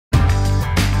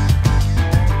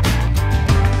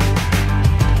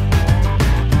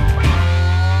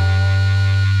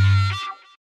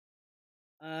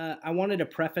I wanted to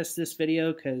preface this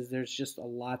video because there's just a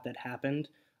lot that happened.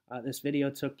 This video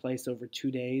took place over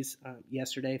 2 days,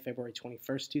 yesterday, February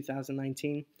 21st,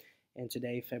 2019, and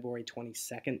today, February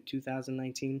 22nd,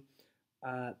 2019.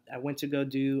 I went to go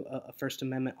do a First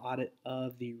Amendment audit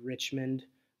of the Richmond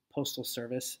Postal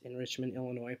Service in Richmond,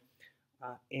 Illinois.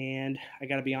 And I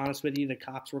got to be honest with you, the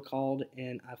cops were called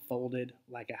and I folded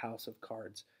like a house of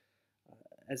cards.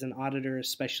 As an auditor,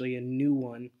 especially a new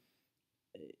one,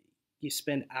 you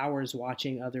spend hours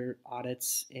watching other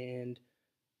audits and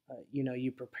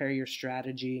you prepare your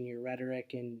strategy and your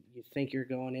rhetoric and you think you're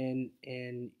going in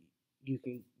and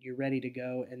you're ready to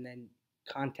go, and then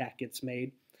contact gets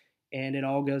made and it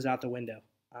all goes out the window.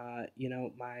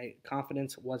 My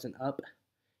confidence wasn't up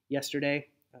yesterday.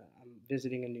 I'm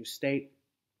visiting a new state,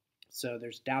 so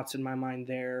there's doubts in my mind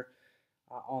there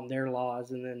on their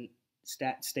laws and then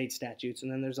state statutes.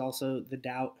 And then there's also the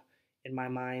doubt in my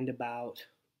mind about,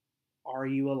 are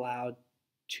you allowed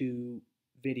to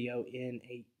video in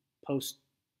a post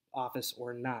office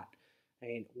or not? I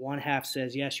mean, one half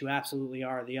says, yes, you absolutely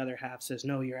are. The other half says,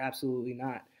 no, you're absolutely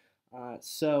not.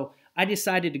 So I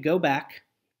decided to go back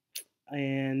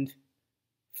and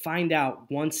find out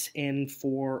once and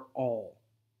for all.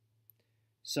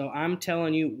 So I'm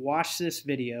telling you, watch this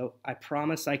video. I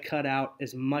promise I cut out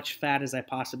as much fat as I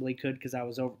possibly could because I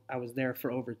was there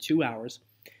for over 2 hours.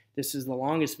 This is the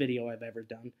longest video I've ever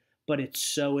done, but it's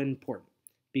so important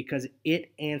because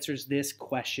it answers this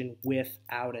question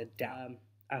without a doubt.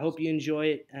 I hope you enjoy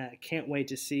it. Can't wait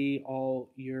to see all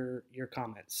your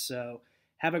comments. So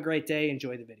have a great day.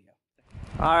 Enjoy the video.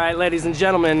 All right, ladies and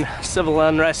gentlemen, Civil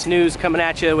Unrest News coming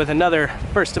at you with another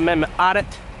First Amendment audit.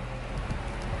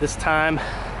 This time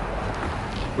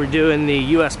we're doing the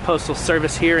U.S. Postal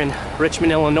Service here in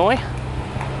Richmond, Illinois.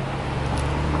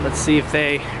 Let's see if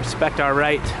they respect our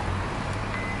right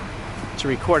to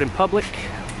record in public,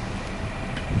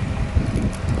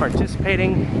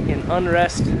 participating in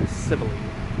unrest civilly.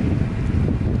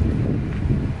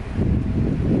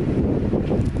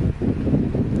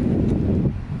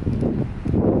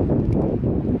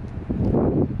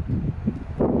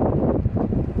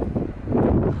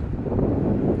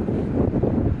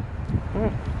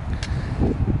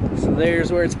 So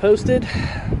there's where it's posted.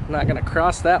 I'm not going to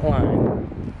cross that line.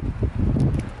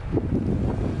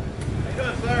 How you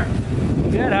doing, sir?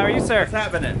 Good, how are you, sir? What's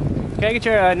happening? Can I get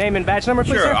your name and badge number,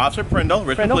 please, Sure, sir? Officer Prindle,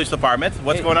 Richmond Police Department.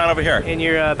 What's going on over here? And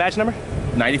your badge number?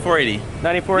 9480.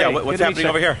 9480. Yeah, what's happening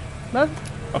over here? Nothing.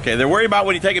 Okay, they're worried about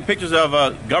when you're taking pictures of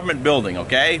a government building,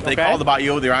 okay? They called about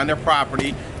you, they're on their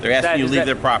property, they're asking you to leave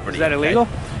their property. Is that illegal?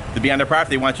 To be on their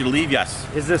property, they want you to leave, yes.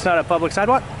 Is this not a public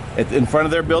sidewalk? It's in front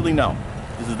of their building, no.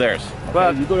 This is theirs. Okay,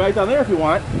 Well, you go right down there if you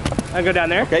want. I can go down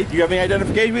there. Okay, do you have any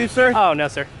identification with you, sir? Oh, no,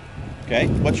 sir. Okay,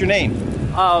 what's your name?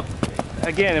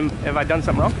 Again, have I done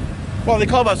something wrong? Well, they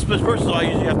call about first of all, I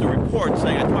usually have to report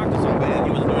saying I talked to somebody and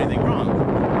he wasn't doing anything wrong.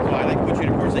 So I like to put you in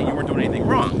a report saying you weren't doing anything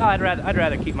wrong. Oh, I'd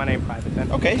rather keep my name private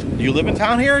then. Okay. Do you live in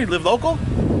town here? You live local?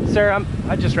 Sir,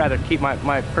 I'd just rather keep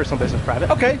my personal business private.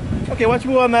 Okay. Okay, why don't you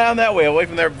move on that way, away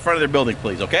from their front of their building,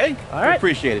 please, okay? All right.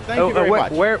 Appreciate it. Thank you very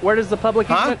much. Where does the public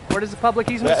easement? Where does the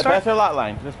public easement start? That's our lot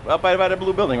line. Just up by the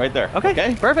blue building right there. Okay.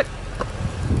 Okay? Perfect.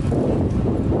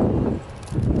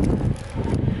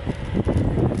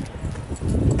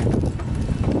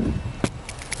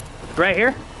 Right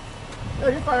here? Yeah,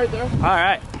 you're fine right there. All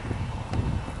right.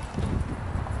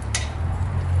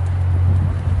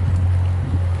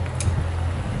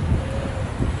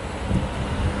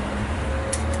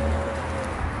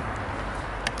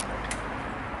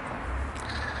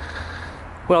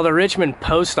 Well, the Richmond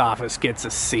Post Office gets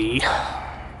a C. Okay. You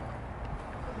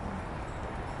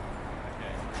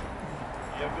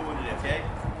have a good one today, okay?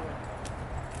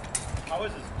 How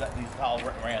is these tall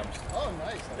Rams? Oh,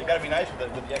 nice. They gotta be nice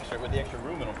with the extra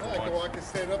room in them. Yeah, I can walk and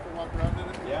stand up and walk around in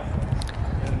it. Yeah.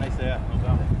 Nice, no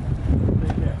doubt.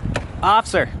 Take care.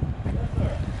 Officer, Yes,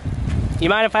 sir. you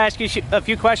mind if I ask you a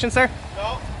few questions, sir?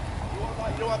 No. You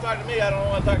don't want to talk to me, I don't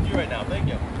want to talk to you right now. Thank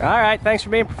you. All right, thanks for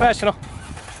being professional.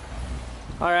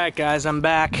 All right, guys, I'm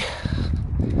back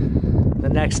the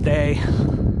next day.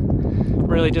 I'm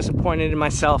really disappointed in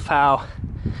myself how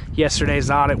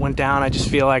yesterday's audit went down. I just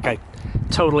feel like I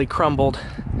totally crumbled.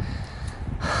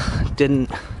 Didn't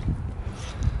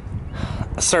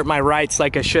assert my rights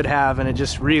like I should have, and it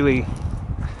just really,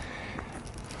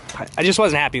 I just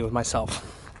wasn't happy with myself.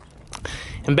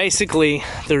 And basically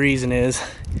the reason is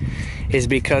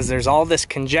because there's all this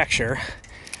conjecture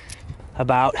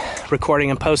about recording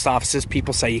in post offices.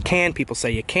 People say you can, people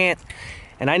say you can't,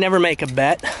 and I never make a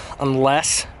bet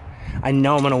unless I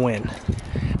know I'm gonna win.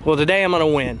 Well, today I'm gonna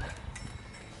win.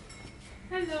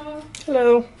 Hello.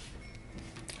 Hello.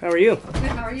 How are you? Good,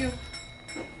 how are you?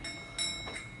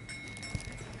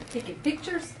 Taking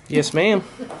pictures? Yes, ma'am.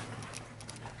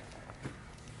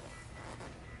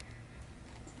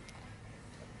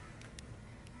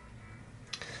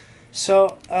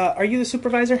 So, are you the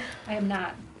supervisor? I am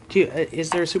not. Is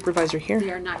there a supervisor They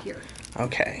here? are not here.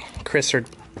 Okay. Chris or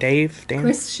Dave? Dan?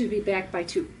 Chris should be back by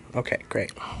 2. Okay,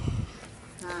 great.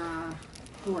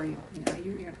 Who are you?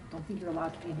 You don't think you're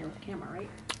allowed to be in here with a camera, right?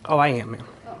 Oh, I am, ma'am.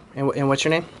 Oh, And what's your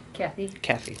name? Kathy,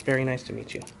 Kathy. Very nice to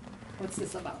meet you. what's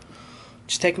this about?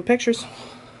 Just taking pictures.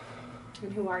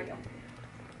 And who are you?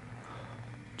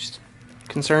 Just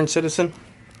concerned citizen.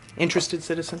 Interested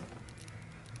citizen.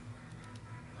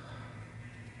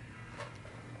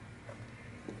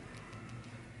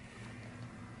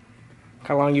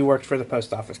 How long you worked for the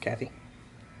post office, Kathy?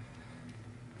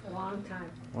 A long time.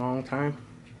 Long time.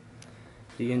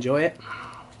 Do you enjoy it?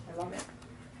 I love it.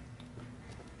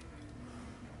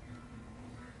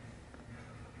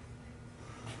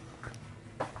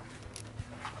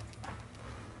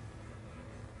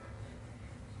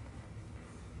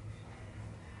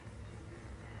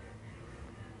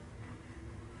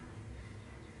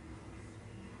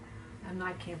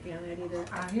 I can't be on that either.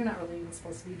 You're not really even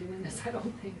supposed to be doing this, I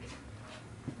don't think.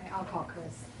 I'll call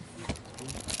Chris.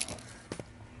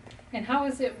 And how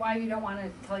is it why you don't want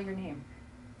to tell your name?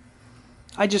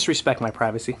 I just respect my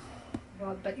privacy.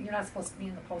 Well, but you're not supposed to be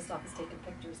in the post office taking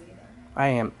pictures either. I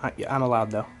am. I'm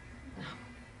allowed, though.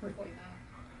 Really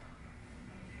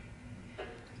not.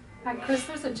 Hi, Chris,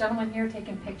 there's a gentleman here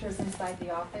taking pictures inside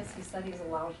the office. He said he's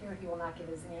allowed here. He will not give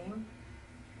his name.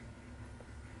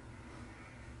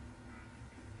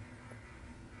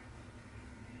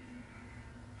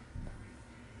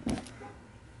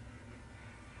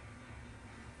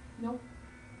 Nope.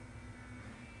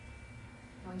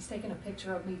 No, he's taking a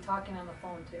picture of me talking on the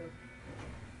phone too.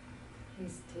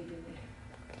 He's taping me.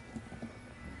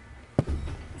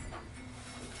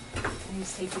 And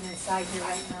he's taping inside here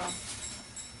right now.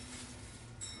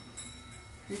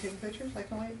 You taking pictures? I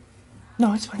can wait.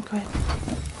 No, it's fine. Go ahead.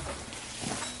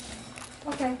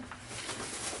 Okay.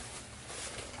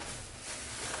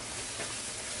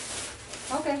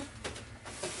 Okay.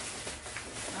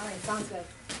 All right, sounds good.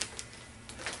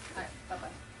 All right, bye-bye.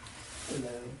 Hello.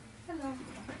 Hello.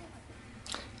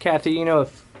 Kathy, you know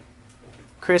if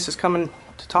Chris is coming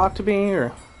to talk to me,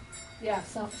 or? Yeah,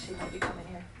 so she might be coming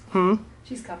here. Hmm?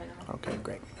 She's coming out. Okay,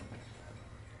 great.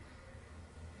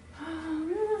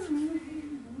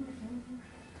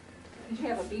 Did you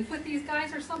have a beef with these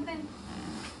guys or something?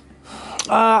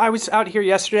 I was out here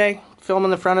yesterday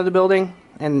filming the front of the building,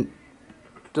 and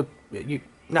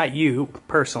not you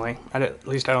personally. At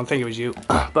least I don't think it was you,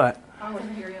 but I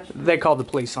wasn't here yesterday. they called the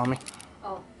police on me.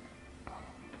 Oh.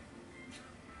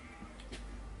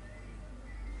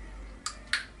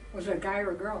 Was it a guy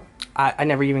or a girl? I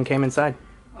never even came inside.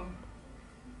 Oh.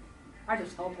 I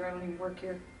just helped her. I don't even work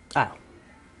here. Oh.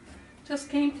 Just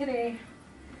came today.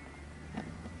 You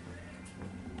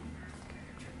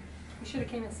should have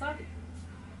came inside.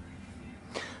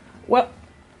 Well,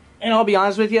 and I'll be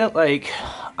honest with you, like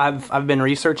I've been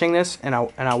researching this, and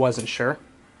I wasn't sure,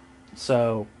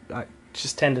 so I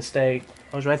just tend to stay.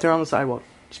 I was right there on the sidewalk,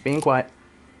 just being quiet,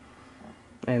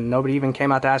 and nobody even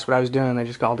came out to ask what I was doing. They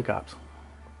just called the cops.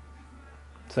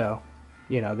 So,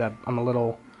 you know, that I'm a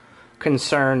little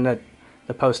concerned that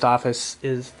the post office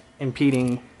is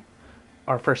impeding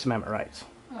our First Amendment rights.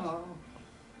 Oh.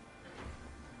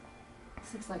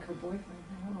 This looks like her boyfriend.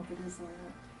 I don't know if it is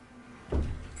or not.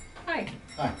 Hi.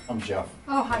 Hi, I'm Jeff.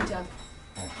 Oh, hi, Jeff.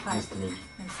 Hi. Nice to meet you.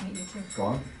 Nice to meet you, too. Go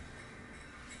on.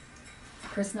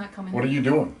 Chris not coming What are in? you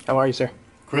doing? How are you, sir?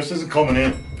 Chris isn't coming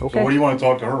in. Okay. So what do you want to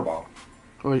talk to her about?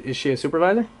 Is she a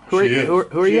supervisor? She is. Who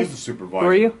are She you? is the supervisor. Who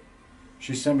are you?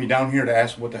 She sent me down here to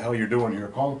ask what the hell you're doing here.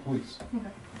 Call the police. Okay.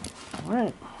 All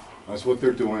right. That's what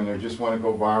they're doing. They just want to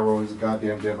go viral as a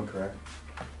goddamn Democrat.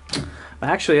 I'm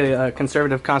actually a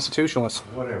conservative constitutionalist.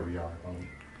 Whatever you are.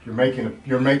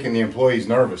 You're making the employees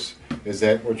nervous. Is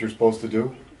that what you're supposed to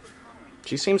do?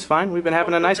 She seems fine. We've been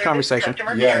having a nice conversation.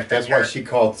 Yeah, that's why she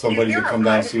called somebody to come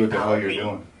down and see what the hell you're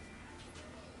doing.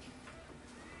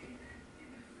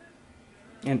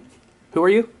 And who are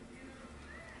you?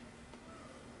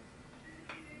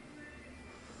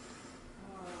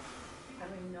 I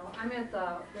don't even know. I'm at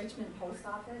the Richmond Post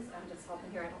Office. I'm just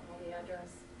helping here. I don't know the address.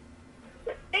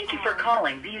 Thank you for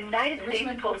calling the United States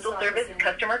Richmond Postal Post Service Office in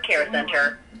Customer Care Illinois.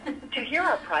 Center. To hear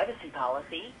our privacy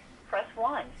policy, press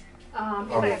 1.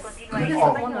 Okay. Yes. There's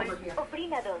Oh. one over here.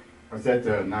 Is that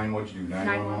the 9-what you do?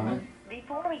 911.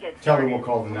 Before we get Tell them started, we'll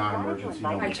call the we wanted to non-emergency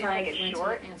invite number. you to I tried take to a answer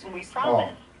short, the answer we this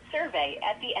promise, survey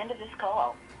at the end of this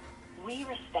call. We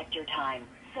respect your time,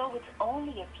 So it's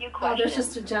only a few Oh, questions. there's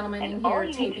just a gentleman in And all here you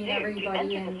need taping to do everybody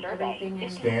to enter and the survey everything.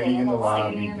 is And Standing in the lobby,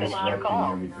 standing in the disrupting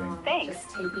lobby. everything. Thanks. Just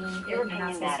taping it. Your You're not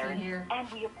opinion supposed to matters, be here. and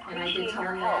we And I did appreciate tell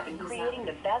your him help that in he's creating not.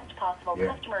 the best possible Yeah.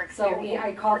 customer So experience.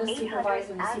 I called the 800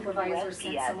 supervisor, and the ask supervisor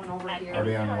sent USPS. someone over Are here.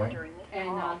 they on the way? During this And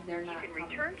call, they're you not can coming.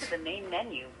 return to the main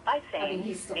menu by I mean, saying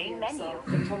he's still main here, menu. so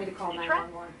they told me to call To track-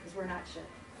 911 because we're not sure.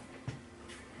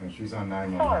 And she's on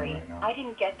 911 Sorry, right now. I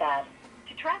didn't get that.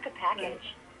 To track a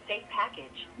package, say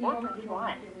package or press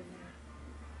 1.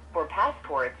 For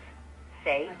passports,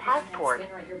 say passport.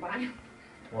 Right here by him.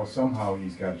 Well, somehow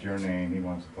he's got your name, he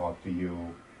wants to talk to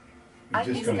you. I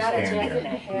He's think just gonna He's got a stand jacket here. and a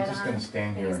hat He's just on, gonna stand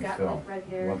and here he's and got film. red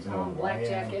He hair, wants to know who I black am,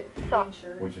 jacket, So- green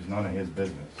shirt. which is none of his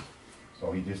business.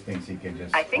 So he just thinks he can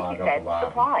just I think clog you up the said lobby.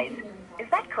 supplies. Is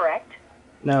that correct?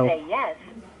 No. Say yes.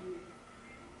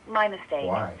 My mistake.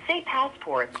 Why? Say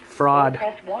passports. Fraud. Or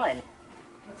press 1.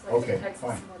 Looks like Okay, it's a Texas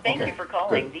fine. smoke. Thank Okay, you for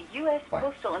calling good. the U.S. Fine.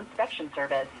 Postal Inspection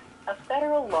Service, a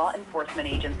federal law enforcement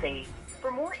agency.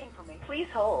 For more information, please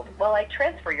hold while I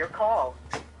transfer your call.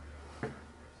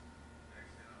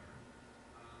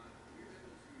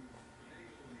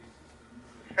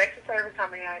 Inspection Service, how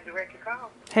may I direct your call?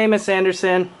 Hey, Miss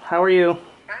Anderson. How are you?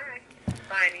 Hi.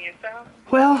 Fine, and yourself?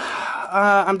 Well,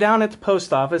 I'm down at the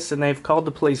post office, and they've called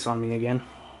the police on me again.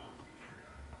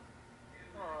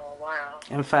 Oh, wow.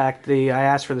 In fact, I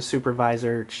asked for the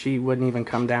supervisor. She wouldn't even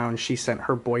come down. She sent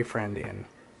her boyfriend in.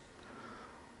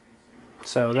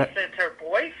 So that... Sent her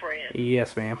boyfriend.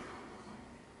 Yes, ma'am.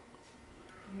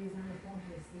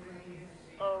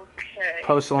 Okay.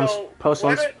 Postal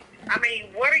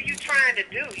what are you trying to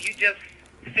do? You just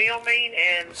filming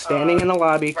and Standing in the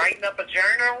lobby. writing up a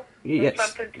journal? Yes. Or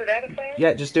something to that effect?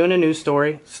 Yeah, just doing a news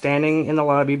story. Standing in the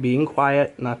lobby, being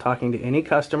quiet, not talking to any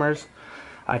customers.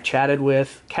 I chatted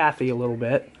with Kathy a little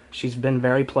bit. She's been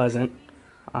very pleasant.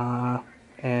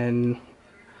 And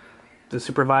the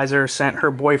supervisor sent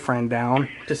her boyfriend down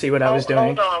to see what I was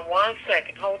doing. Hold on 1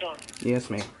 second. Hold on. Yes,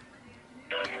 ma'am.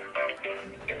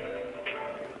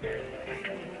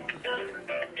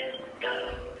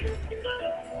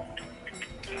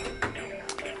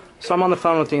 So I'm on the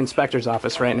phone with the inspector's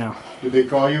office right now. Did they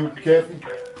call you, Kathy?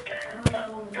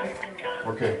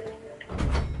 Okay.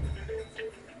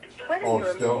 Whether Oh,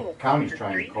 you're still, moving county's across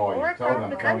trying to the street call you. or Tell across them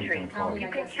the county's country, gonna call you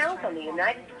you. can count on the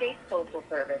United States Postal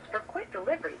Service for quick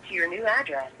delivery to your new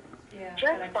address. Yeah,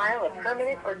 Just but I file a can't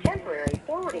permanent or temporary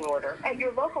forwarding order at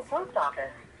your local post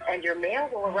office, and your mail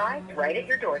will arrive right at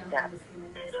your doorstep.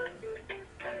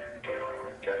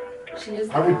 She is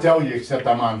I would tell you, except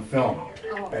I'm on film,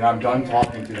 and I'm done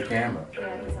talking to the camera.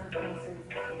 Yeah, he's on phone service.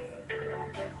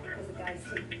 Because the guy's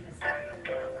taking this stuff.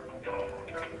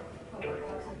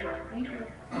 Thank you.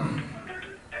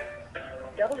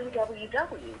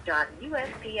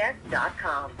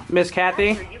 www.usps.com. Miss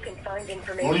Kathy, Where you can find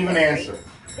information. Don't even answer.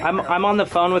 I'm on the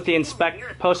phone with the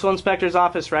postal inspector's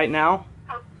office right now.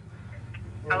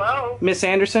 Hello? Miss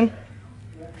Anderson,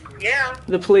 Yeah.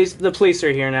 the police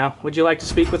are here now. Would you like to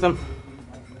speak with them?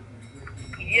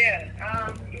 Yeah.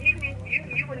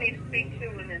 You would need to speak to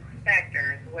an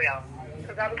inspector as well.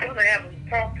 Because I was going to have him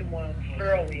talk to one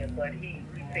earlier, but he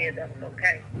said that was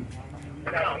okay.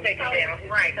 So I'll take it down.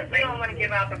 Right, because we don't want to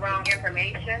give out the wrong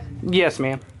information. Yes,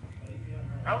 ma'am.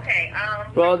 Okay.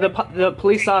 Well, the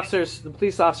police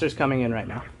officer's coming in right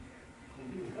now.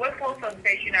 What postal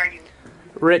station are you?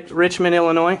 Richmond,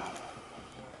 Illinois.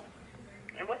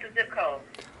 And what's the zip code?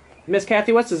 Miss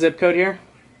Kathy, what's the zip code here?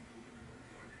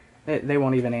 They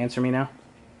won't even answer me now.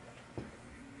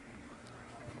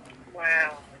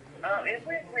 Wow. It's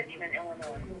with Richmond,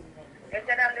 Illinois. Is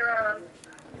it under,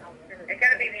 it's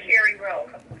got to be Cherry Road.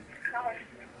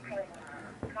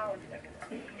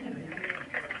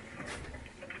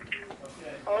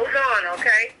 Hold on,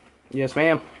 okay? Yes,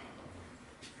 ma'am.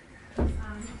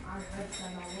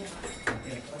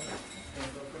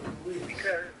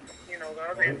 Because, the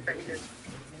other inspectors.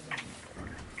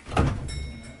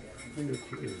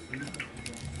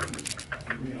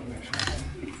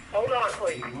 Hold on,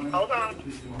 please. Hold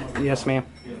on. Yes, ma'am.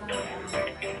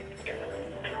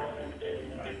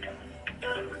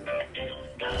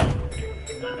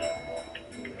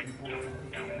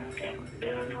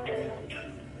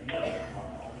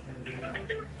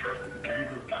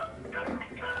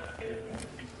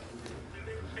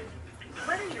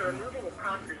 Whether you're moving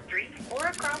across the street or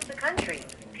across the country,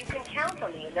 you can count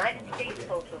on the United States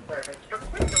Postal Service for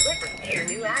quick delivery to your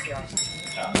new address.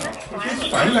 Just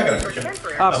file a permanent or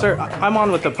temporary Officer, I'm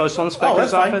on with the postal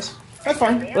inspector's office. That's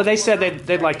fine. Well, they said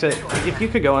they'd like to, if you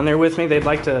could go in there with me, they'd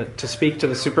like to speak to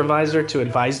the supervisor to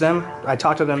advise them. I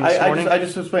talked to them this morning. I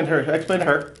just explained to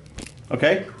her.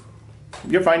 Okay?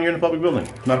 You're fine. You're in a public building.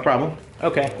 Not a problem.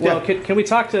 Okay. Well, Yeah. can we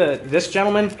talk to this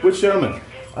gentleman? Which gentleman?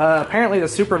 Apparently the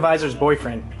supervisor's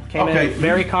boyfriend came in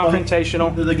very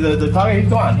confrontational. The talking, he's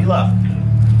gone. He left.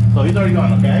 So he's already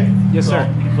gone, okay? Yes,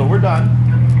 sir. So we're done.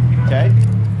 Okay?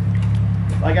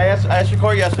 Like I asked your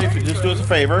court yesterday, if you just do us a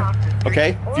favor,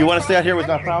 okay? If you want to stay out here with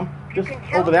no problem, just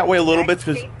over that way a little bit,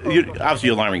 because obviously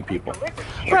you're alarming people.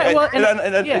 Right, well, and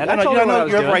I told her what I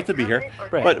was you have a doing. right to be here.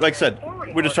 Right. But like I said,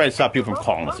 we're just trying to stop people from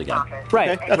calling us again.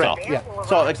 Right, Okay? That's right, all. yeah.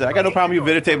 So like I said, I got no problem with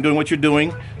you videotaping doing what you're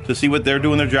doing to see what they're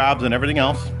doing, their jobs and everything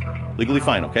else. Legally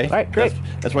fine, okay? All right, great.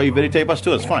 That's why you videotape us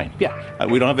too. It's fine. Yeah.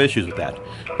 We don't have issues with that.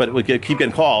 But we keep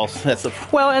getting calls. That's the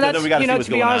Well, and then that's, we gotta you see know, what's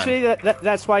to be going honest on. with you,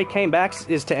 that's why he came back,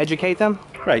 is to educate them.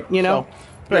 Right. You know,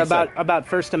 So, like I said, about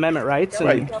First Amendment rights. And,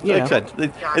 right. you Like I know.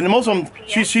 said, and most of them,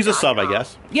 she's a sub, I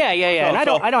guess. Yeah, and I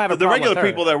don't have a the problem regular with her.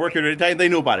 people that work here, they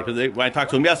knew about it because when I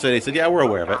talked to them yesterday, they said, "Yeah, we're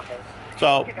aware of it."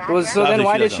 So, Well, so then obviously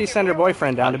why did doesn't. she send her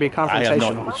boyfriend down to be I have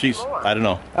confrontational? I don't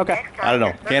know. Okay. I don't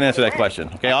know. Can't answer that question.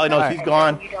 Okay, all I know is he's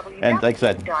gone, and like I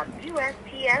said,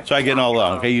 try getting all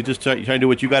along. Okay, you just try to do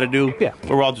what you got to do. Yeah.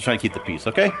 We're all just trying to keep the peace.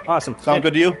 Okay. Awesome. Sound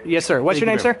good to you? Yes, sir. What's Thank your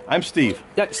name, you sir? very much. I'm Steve.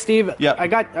 Yeah, Steve. Yeah. I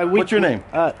got. What's your name?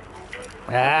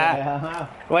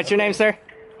 What's your name, sir?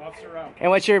 Officer out. And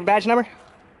what's your badge number?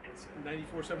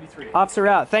 9473. Officer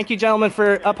out. Thank you, gentlemen,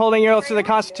 for upholding your oath to the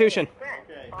Constitution.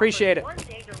 Appreciate it.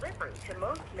 One-day delivery to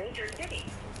most major cities.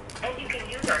 And you can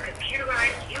use our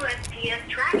computerized USPS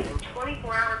tracking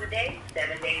 24 hours a day,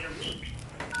 7 days a week.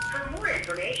 For more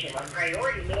information on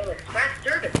Priority Mail Express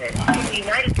services in the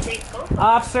United States Postal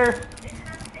Officer,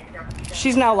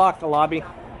 she's now locked the lobby.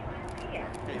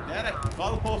 Okay, Dad,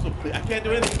 call the postal. I can't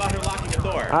do anything about her locking the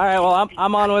door. All right. Well,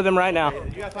 I'm on with him right now.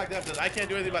 You gotta talk to them. I can't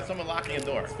do anything about someone locking a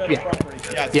door. Yeah.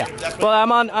 Yeah. Yeah. Well,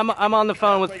 I'm on the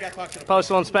phone with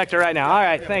postal inspector right now. All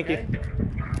right. Thank you.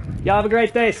 Y'all have a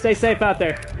great day. Stay safe out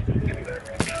there.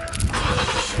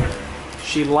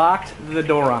 She locked the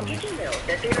door on me. Did you know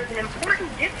that there is an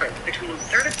important difference between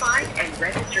certified and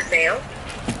registered mail?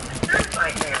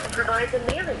 Certified mail provides a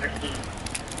mailing receipt.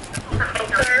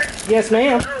 Sir? Yes,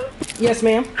 ma'am. Yes,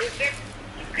 ma'am.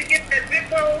 You could get that zip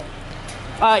code?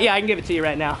 Yeah, I can give it to you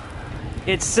right now.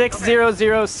 It's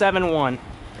 60071.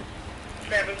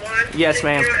 71? Yes,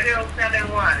 ma'am.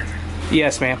 0071.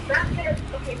 Yes, ma'am.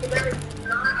 Okay, so that is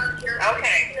not on your...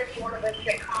 Okay. It's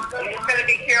going to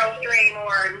be Carol Stream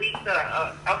or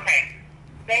Lisa. Okay.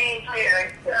 Thank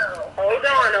you. Hold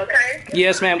on, okay?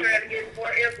 Yes, ma'am. Trying to get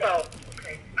more info.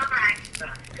 Okay.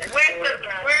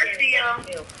 Where's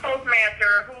the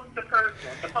postmaster? Who's the person?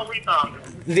 The police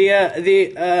officer?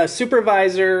 The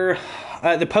supervisor,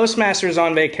 the postmaster's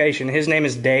on vacation. His name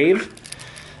is Dave.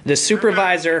 The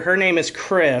supervisor, her name is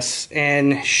Chris,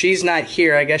 and she's not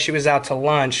here. I guess she was out to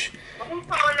lunch. Who's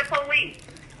calling the police?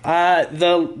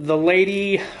 The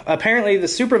lady, apparently the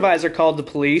supervisor called the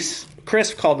police.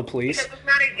 Chris called the police.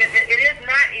 Because it is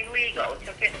not illegal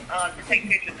to take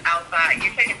pictures outside.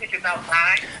 You're taking pictures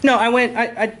outside? No,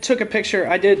 I took a picture.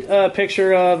 I did a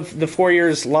picture of the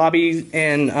foyer's lobby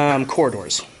and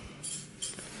corridors.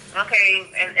 Okay,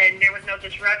 and there was no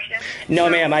disruption? No,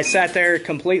 ma'am. I sat there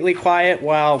completely quiet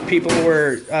while people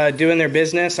were doing their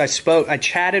business. I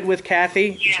chatted with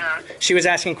Kathy. Yeah. She was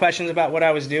asking questions about what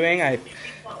I was doing. I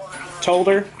told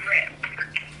her.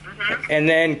 And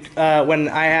then when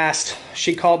I asked,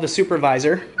 she called the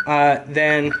supervisor.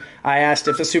 Then I asked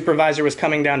if the supervisor was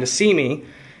coming down to see me.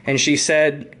 And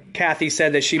Kathy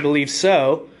said that she believed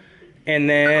so. And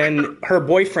then her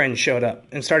boyfriend showed up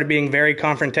and started being very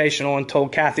confrontational and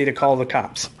told Kathy to call the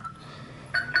cops.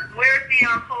 Where's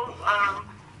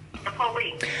the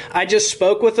police? I just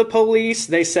spoke with the police.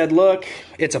 They said, look,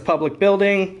 it's a public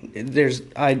building. There's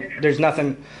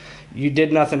nothing, you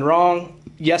did nothing wrong.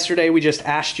 Yesterday we just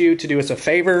asked you to do us a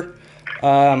favor.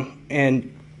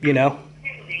 And, you know,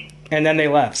 and then they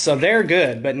left. So they're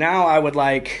good. But now I would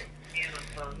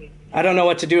I don't know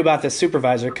what to do about this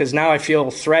supervisor because now I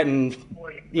feel threatened,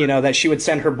 you know, that she would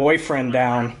send her boyfriend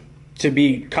down to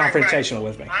be confrontational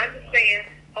with me. I understand.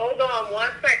 Hold on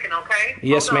 1 second, okay?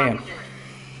 Yes, Hold on. ma'am.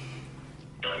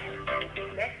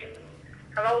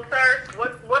 Hello, sir.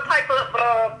 What type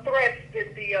of threats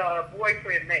did the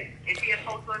boyfriend make? Is he a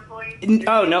postal employee?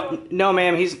 Oh, no,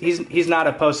 ma'am. He's not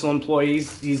a postal employee.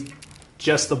 He's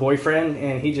just the boyfriend,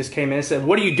 and he just came in and said,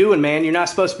 "What are you doing, man? You're not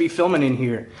supposed to be filming in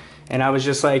here." And I was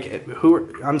just like,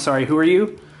 I'm sorry, who are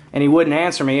you? And he wouldn't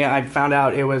answer me. I found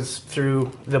out it was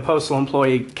through the postal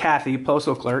employee, Kathy,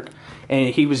 postal clerk.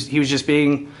 And he was just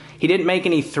being, he didn't make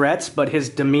any threats, but his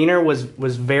demeanor was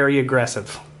very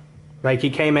aggressive. Like he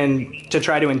came in to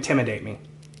try to intimidate me.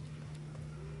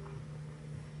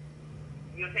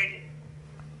 You okay?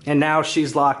 And now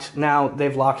she's locked, now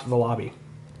they've locked the lobby.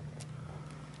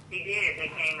 He did.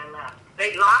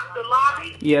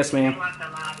 Yes, ma'am.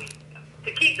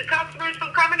 To keep the customers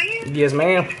from coming in? Yes,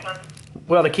 ma'am.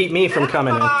 Well, to keep me from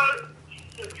coming in.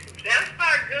 That's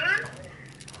not good.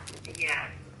 Yeah.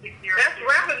 That's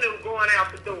revenue going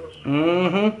out the door.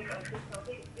 Mm-hmm.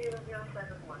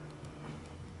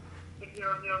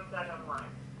 60071.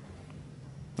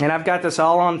 And I've got this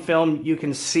all on film. You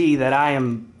can see that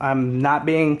I'm not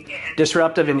being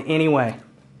disruptive in any way.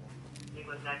 It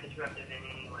was not disruptive in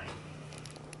any way.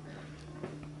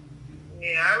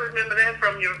 Yeah, I remember that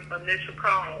from your initial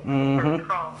call. First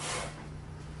call.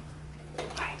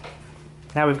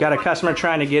 Now we've got a customer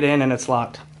trying to get in and it's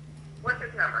locked. What's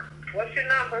his number? What's your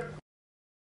number?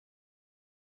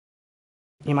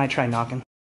 You might try knocking.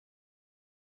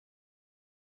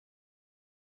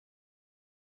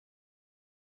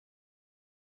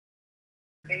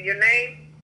 And your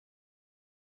name?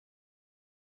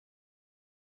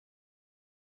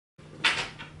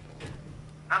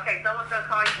 Okay, someone's gonna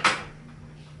call you.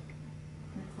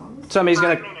 Somebody's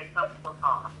 5 gonna. minutes, someone will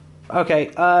call.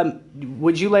 Okay.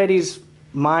 Would you ladies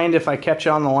mind if I kept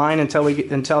you on the line until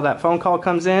until that phone call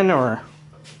comes in, or?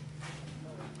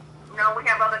 No, we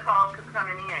have other calls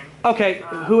coming in. Okay.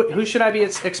 Who should I be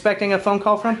expecting a phone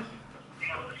call from?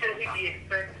 Should he be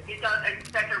expected?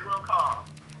 Inspector will call.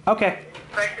 Okay.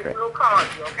 Inspector will call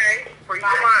you, okay? For your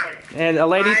line. And a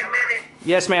lady. 5 minutes.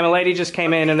 Yes, ma'am. A lady just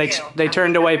came in and they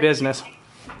turned away business.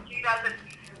 She doesn't.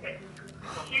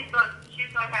 She's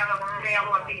gonna have a male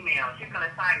or female. She's gonna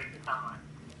assign it to someone.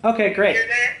 Okay, great. Hear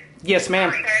that? Yes, ma'am.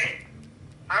 Okay.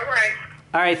 All right.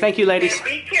 All right. Thank you, ladies. And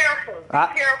be careful. Be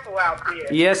careful out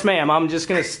there. Yes, ma'am. I'm just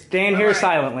gonna stand here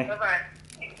silently. Bye bye.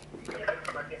 You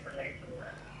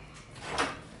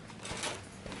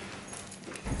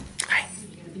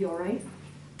gonna be all right?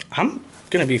 I'm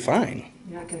gonna be fine.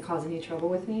 You're not gonna cause any trouble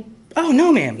with me? Oh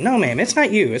no, ma'am. No, ma'am. It's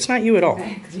not you. It's not you at all.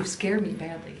 Okay, because you scared me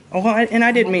badly. Oh, well, and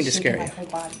I didn't mean to Shaking scare my you. whole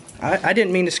body. I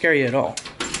didn't mean to scare you at all.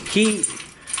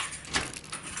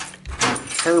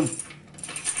 Her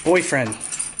boyfriend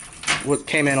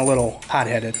came in a little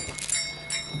hot-headed.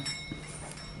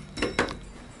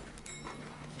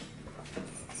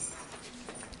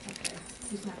 Okay,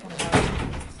 he's not gonna hurt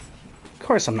me. Of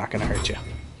course I'm not going to hurt you.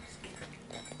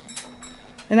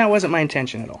 And that wasn't my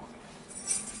intention at all.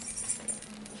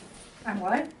 I'm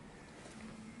what?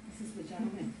 This is the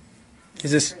gentleman.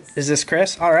 Is this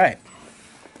Chris? All right.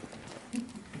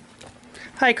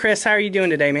 Hi, Chris. How are you doing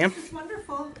today, ma'am?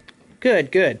 Wonderful.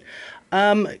 Good, good.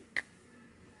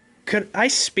 Could I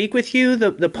speak with you?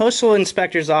 The postal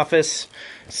inspector's office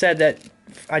said that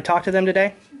I talked to them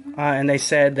today, and they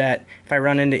said that if I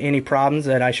run into any problems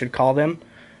that I should call them,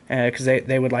 because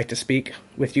they would like to speak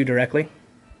with you directly.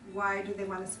 Why do they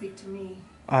want to speak to me?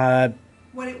 What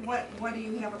do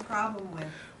you have a problem with?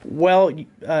 Well,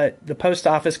 the post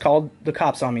office called the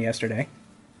cops on me yesterday,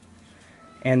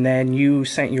 and then you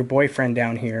sent your boyfriend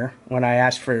down here when I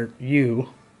asked for you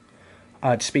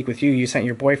to speak with you. You sent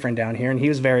your boyfriend down here, and he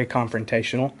was very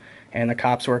confrontational, and the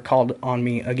cops were called on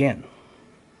me again.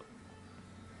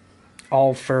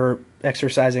 All for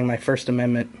exercising my First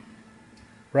Amendment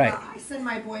right. I sent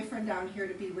my boyfriend down here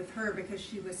to be with her because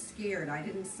she was scared. I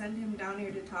didn't send him down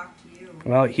here to talk to you.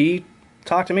 Well, he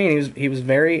talked to me, and he was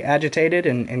very agitated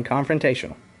and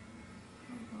confrontational.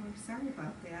 Well, I'm sorry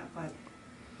about that, but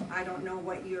I don't know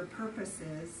what your purpose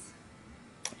is.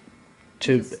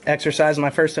 To exercise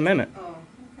my First Amendment. Oh,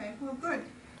 okay. Well, good.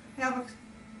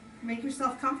 Make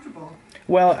yourself comfortable.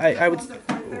 Well, I would. Close at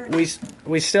 4:30.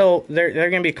 We still they're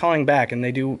going to be calling back, and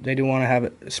they do want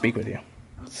to speak with you.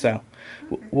 So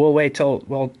we'll wait till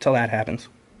that happens.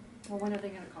 Well, when are they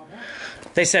gonna call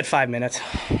back? They said 5 minutes.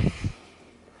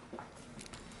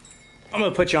 I'm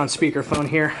going to put you on speakerphone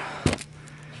here.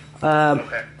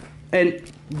 Okay. And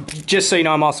just so you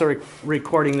know, I'm also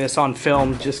recording this on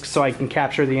film just so I can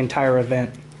capture the entire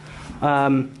event.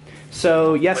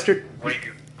 So yesterday... What are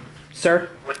you, Sir?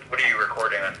 what are you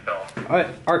recording on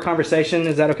film? Our conversation,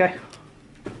 is that okay?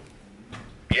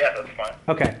 Yeah, that's fine.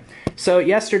 Okay. So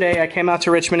yesterday I came out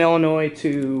to Richmond, Illinois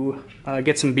to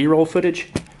get some B-roll footage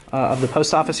of the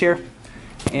post office here.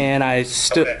 And I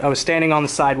was standing on the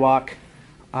sidewalk.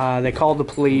 They called the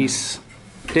police.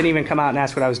 Didn't even come out and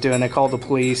ask what I was doing. They called the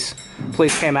police.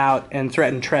 Police came out and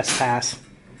threatened trespass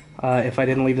if I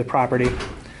didn't leave the property.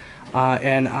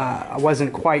 And I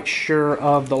wasn't quite sure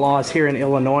of the laws here in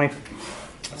Illinois.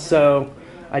 So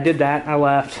I did that. I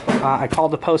left. I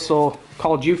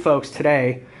called you folks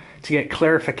today to get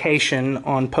clarification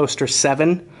on poster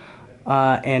 7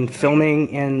 and filming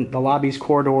in the lobbies,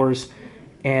 corridors,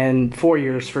 and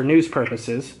foyers for news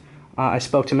purposes. I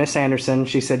spoke to Miss Anderson.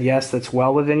 She said, yes, that's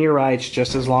well within your rights,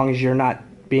 just as long as you're not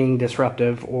being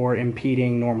disruptive or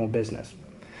impeding normal business.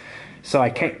 So I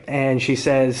came, and she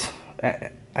says,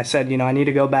 I said, you know, I need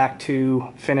to go back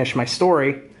to finish my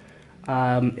story.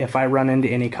 If I run into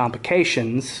any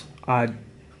complications,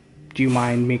 do you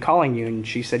mind me calling you? And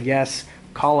she said, yes,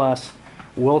 call us.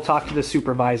 We'll talk to the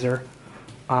supervisor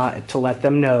to let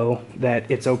them know that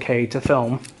it's okay to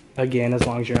film, again, as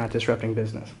long as you're not disrupting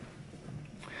business.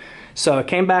 So I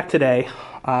came back today,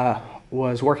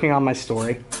 was working on my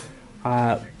story,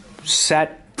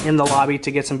 sat in the lobby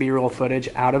to get some B-roll footage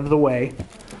out of the way,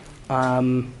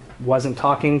 wasn't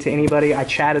talking to anybody. I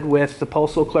chatted with the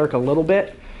postal clerk a little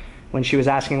bit when she was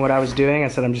asking what I was doing. I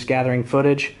said, I'm just gathering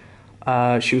footage.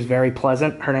 She was very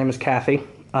pleasant. Her name is Kathy.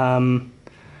 I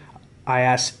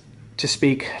asked to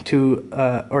speak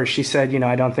to, or she said, you know,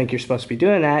 I don't think you're supposed to be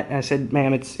doing that. And I said,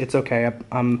 ma'am, it's okay.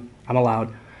 I'm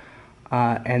allowed.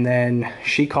 And then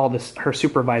she called her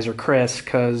supervisor, Chris,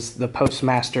 because the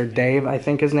postmaster, Dave, I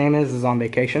think his name is on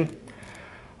vacation.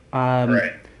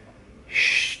 Right.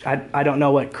 I don't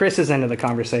know what Chris's end of the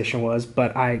conversation was,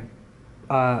 but I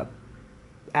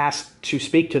asked to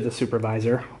speak to the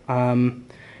supervisor.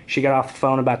 She got off the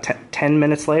phone about 10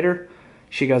 minutes later.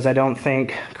 She goes, I don't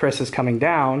think Chris is coming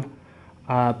down.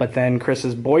 But then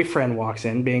Chris's boyfriend walks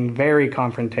in, being very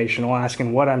confrontational,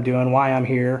 asking what I'm doing, why I'm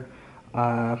here.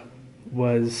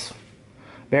 Was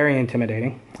very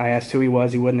intimidating. I asked who he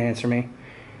was. He wouldn't answer me.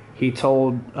 He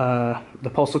told the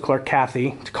postal clerk,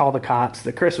 Kathy, to call the cops,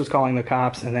 that Chris was calling the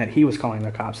cops, and that he was calling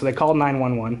the cops. So they called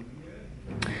 911.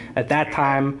 At that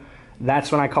time,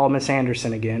 that's when I called Miss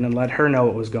Anderson again and let her know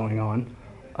what was going on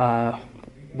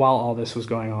while all this was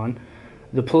going on.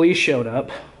 The police showed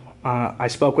up. I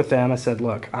spoke with them. I said,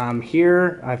 look, I'm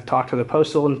here. I've talked to the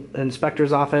postal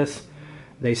inspector's office.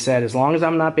 They said, as long as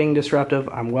I'm not being disruptive,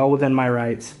 I'm well within my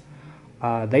rights.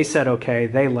 They said, okay.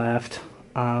 They left.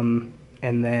 And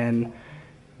then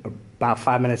about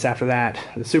 5 minutes after that,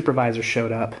 the supervisor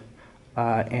showed up.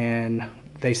 And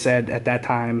they said at that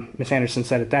time, Miss Anderson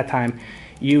said at that time,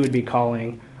 you would be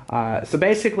calling. So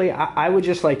basically, I would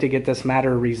just like to get this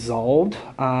matter resolved.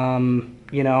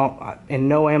 You know, in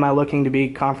no way am I looking to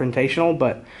be confrontational,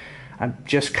 but I'm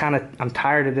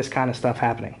tired of this kind of stuff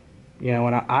happening. You know,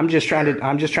 and I'm just trying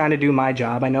to do my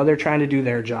job. I know they're trying to do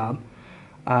their job,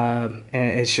 and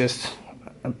it's just,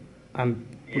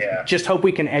 just hope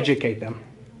we can educate them.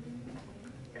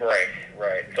 Right.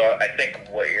 So I think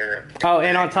what you're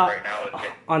and on top right now is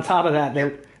on top of that,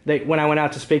 they when I went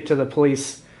out to speak to the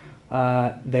police,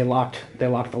 they locked the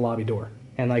lobby door,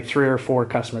 and like 3 or 4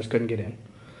 customers couldn't get in.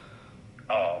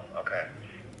 Oh, okay.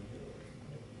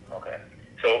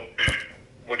 So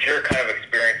what you're kind of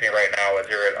experiencing right now is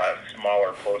you're at a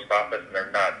smaller post office, and they're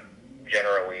not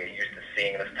generally used to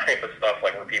seeing this type of stuff,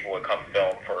 like where people would come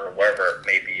film for whatever it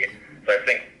may be. So I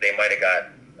think they might have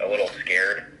got a little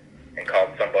scared and called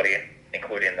somebody,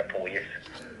 including the police.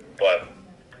 But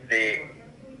they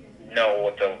know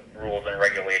what the rules and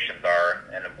regulations are,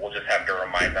 and we'll just have to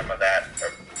remind them of that.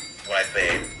 When I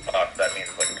say us, that means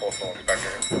like postal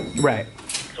inspectors. Right.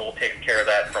 So we'll take care of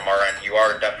that from our end. You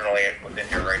are definitely within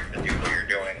your rights to do what you're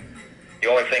doing. The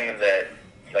only thing that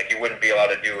you wouldn't be allowed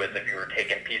to do is if you were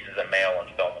taking pieces of mail and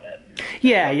filming it.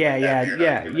 Yeah.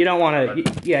 You don't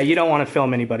want to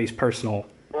film anybody's personal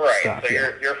stuff. So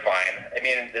you're fine. I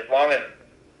mean, as long as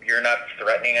you're not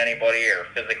threatening anybody or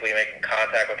physically making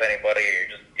contact with anybody, or you're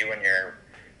just doing your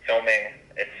filming,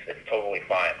 it's totally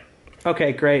fine.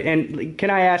 Okay, great. And can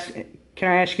I ask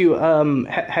you,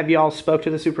 have you all spoke to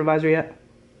the supervisor yet?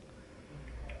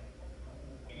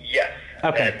 Yes.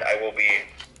 Okay. And I will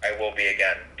be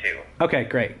again too. Okay,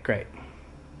 great.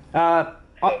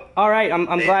 All right.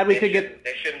 I'm glad we could get.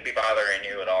 They shouldn't be bothering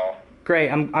you at all. Great.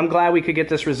 I'm glad we could get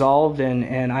this resolved,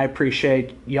 and I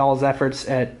appreciate y'all's efforts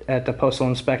at the postal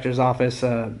inspector's office.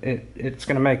 It's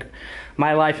going to make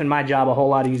my life and my job a whole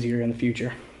lot easier in the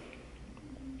future.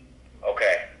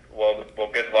 Okay. Well,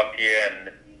 good luck to you,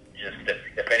 and just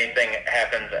if anything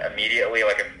happens immediately,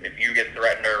 like if you get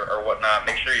threatened or whatnot,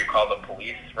 make sure you call the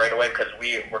police right away, because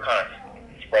we're kind of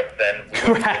spread thin. We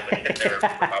wouldn't be able to get there for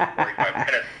about 45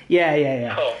 minutes.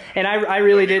 Yeah. So, and I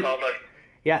really did.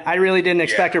 Yeah, I really didn't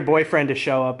expect her boyfriend to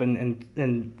show up and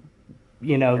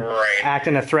you know, act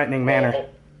in a threatening manner.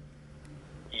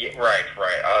 Right.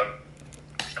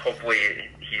 Hopefully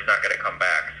he's not going to come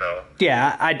back. So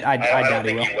yeah, I doubt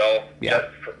he will. Yeah.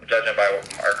 Judging by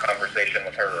our conversation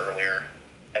with her earlier,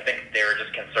 I think they were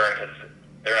just concerned because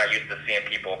they're not used to seeing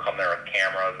people come there with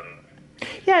cameras and.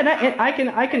 Yeah, and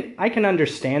I can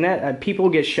understand that. People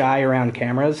get shy around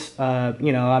cameras.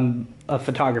 You know, I'm a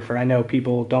photographer. I know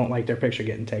people don't like their picture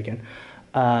getting taken.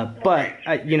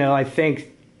 But you know, I think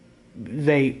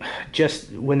they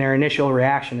just, when their initial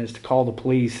reaction is to call the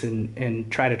police and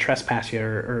try to trespass you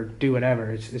or do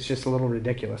whatever, it's just a little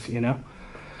ridiculous, you know?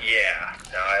 Yeah,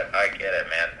 no, I get it,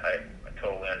 man. I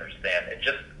totally understand. It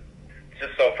just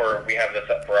so we have this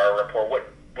up for our report.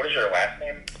 What is your last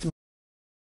name?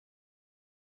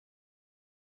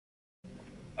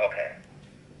 Okay.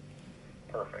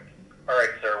 Perfect. All right,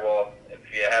 sir. Well, if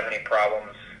you have any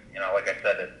problems, you know, like I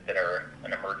said, that are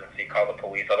an emergency, call the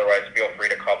police. Otherwise, feel free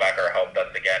to call back our help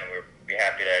desk again. We'd be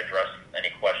happy to address any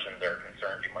questions or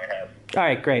concerns you might have. All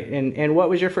right, great. And what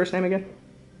was your first name again?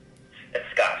 It's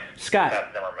Scott. Scott. Scott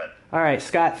Zimmerman. All right,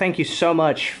 Scott, thank you so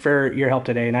much for your help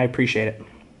today, and I appreciate it.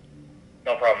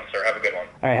 No problem, sir. Have a good one.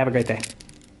 All right, have a great day.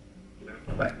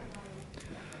 Bye.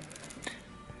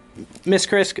 Miss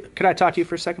Chris, could I talk to you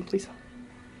for a second, please?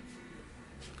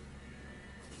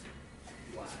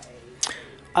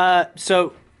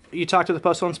 So you talked to the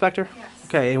postal inspector? Yes.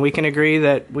 Okay, and we can agree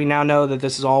that we now know that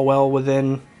this is all well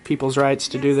within people's rights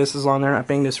to do this as long as they're not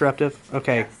being disruptive?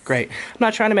 Okay, Yes. great. I'm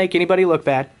not trying to make anybody look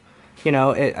bad. You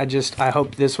know, I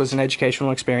hope this was an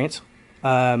educational experience.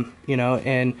 You know,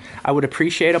 and I would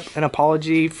appreciate an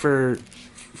apology for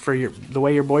the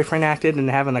way your boyfriend acted and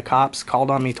having the cops called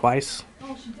on me twice.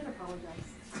 Oh, she did apologize.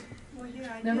 Well,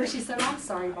 yeah, I Remember, did. she said, "I'm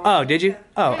sorry about Oh, that." did you?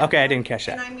 Oh, Yeah. okay, I didn't catch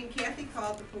And that. I mean, Kathy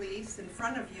called the police in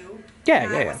front of you. Yeah,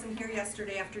 and yeah, I yeah. wasn't here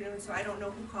yesterday afternoon, so I don't know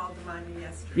who called them on you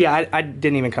yesterday. Yeah, I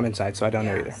didn't even come inside, so I don't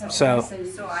know Yeah, either. so-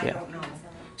 So, I yeah. don't know.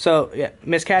 So yeah,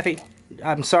 Miss Kathy,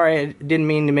 I'm sorry, I didn't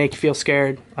mean to make you feel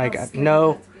scared. Like, I was scared no,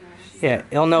 of that, to be honest.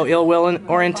 yeah, no ill will or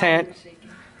My intent. body was shaking.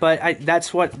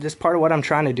 But this part of what I'm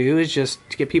trying to do is just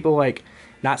to get people like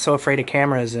not so afraid of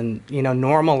cameras and, you know,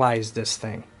 normalize this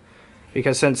thing.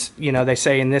 Because since, you know, they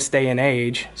say in this day and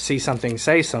age, see something,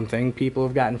 say something, people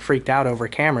have gotten freaked out over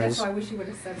cameras. That's why I wish you would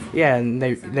have said something. Yeah, and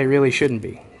they really shouldn't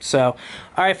be. So,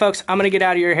 all right, folks, I'm going to get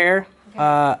out of your hair.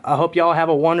 I hope y'all have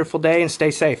a wonderful day and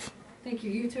stay safe. Thank you.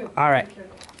 You too. All right. Take care.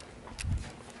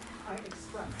 I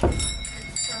express.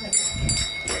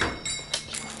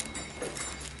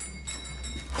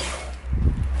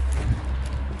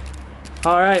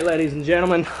 All right, ladies and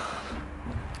gentlemen,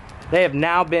 they have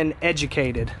now been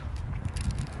educated.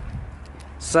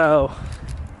 So,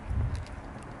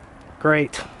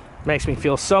 great. Makes me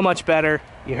feel so much better.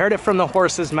 You heard it from the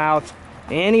horse's mouth.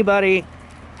 Anybody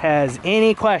has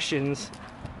any questions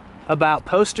about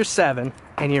Poster 7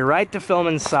 and your right to film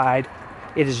inside,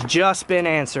 it has just been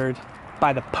answered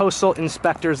by the Postal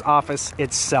Inspector's Office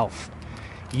itself.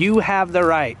 You have the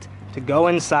right to go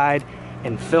inside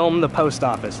and film the post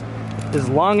office, as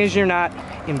long as you're not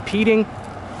impeding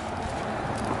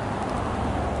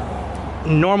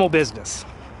normal business.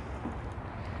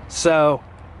 So,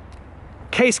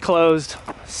 case closed,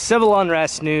 civil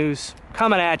unrest news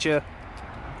coming at you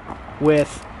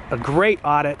with a great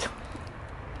audit.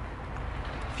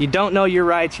 If you don't know your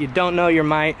rights, you don't know your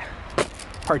might.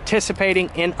 Participating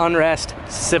in unrest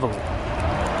civilly.